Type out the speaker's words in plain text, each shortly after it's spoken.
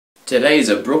Today's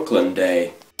a Brooklyn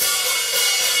day.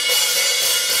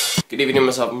 Good evening,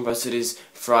 myself and Bros. It is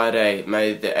Friday,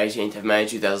 May the 18th of May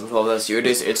 2012. That's here it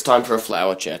is. It's time for a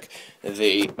flower check.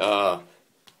 The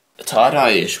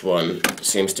tie-dye-ish one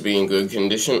seems to be in good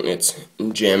condition. It's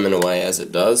jamming away as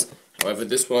it does. However,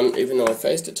 this one, even though I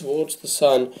faced it towards the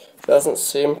sun, doesn't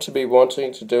seem to be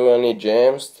wanting to do any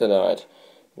jams tonight.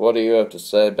 What do you have to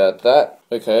say about that?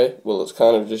 Okay, well, it's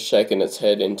kind of just shaking its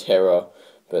head in terror.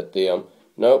 But the,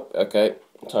 nope, okay,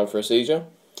 time for a seizure.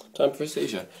 Time for a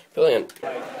seizure. Brilliant.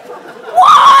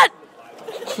 What?!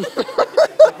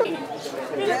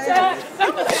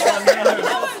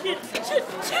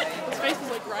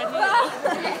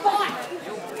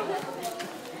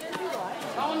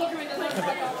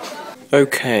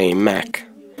 Okay, Mac.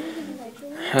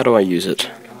 How do I use it?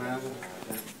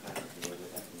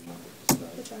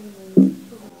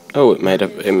 Oh, it made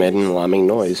an alarming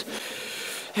noise.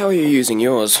 How are you using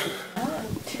yours?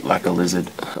 Like a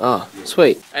lizard. Ah,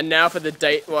 sweet. And now for the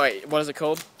date. Wait, what is it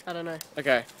called? I don't know.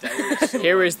 Okay.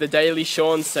 Here is the Daily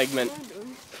Shaun segment.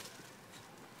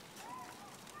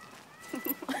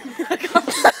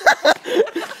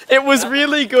 It was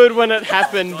really good when it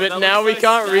happened, but now we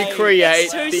can't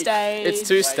recreate. It's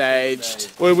too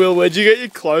staged. Wait, Will, where'd you get your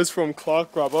clothes from,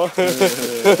 Clark Rubber? I'll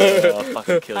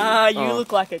fucking kill you. You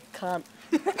look like a cunt.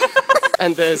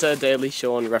 And there's a Daily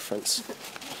Shaun reference.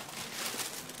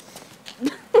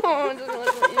 Oh, it doesn't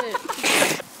look like it.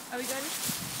 Are we going?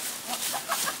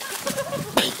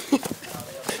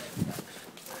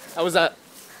 How was that?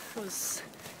 It was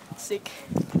sick.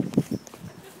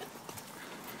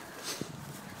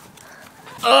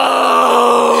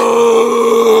 Oh!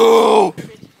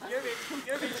 You're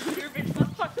a bitch.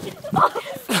 Fuck you.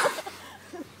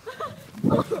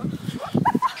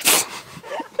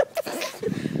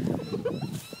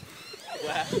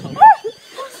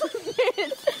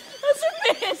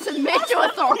 That's a major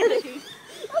authority.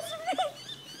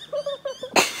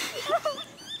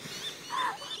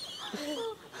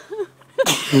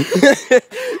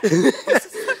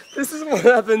 This is what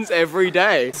happens every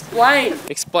day. Explain.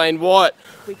 Explain what?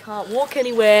 We can't walk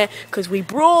anywhere because we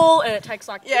brawl and it takes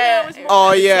like 2 hours more.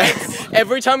 Oh yeah.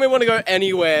 Every time we want to go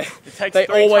anywhere, they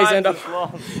always end up.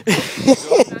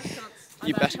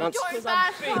 You bash cunts.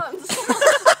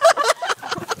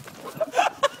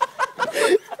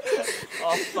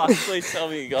 Oh fuck, please tell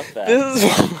me you got that.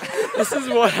 This is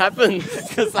what happens.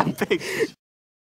 Because I'm big.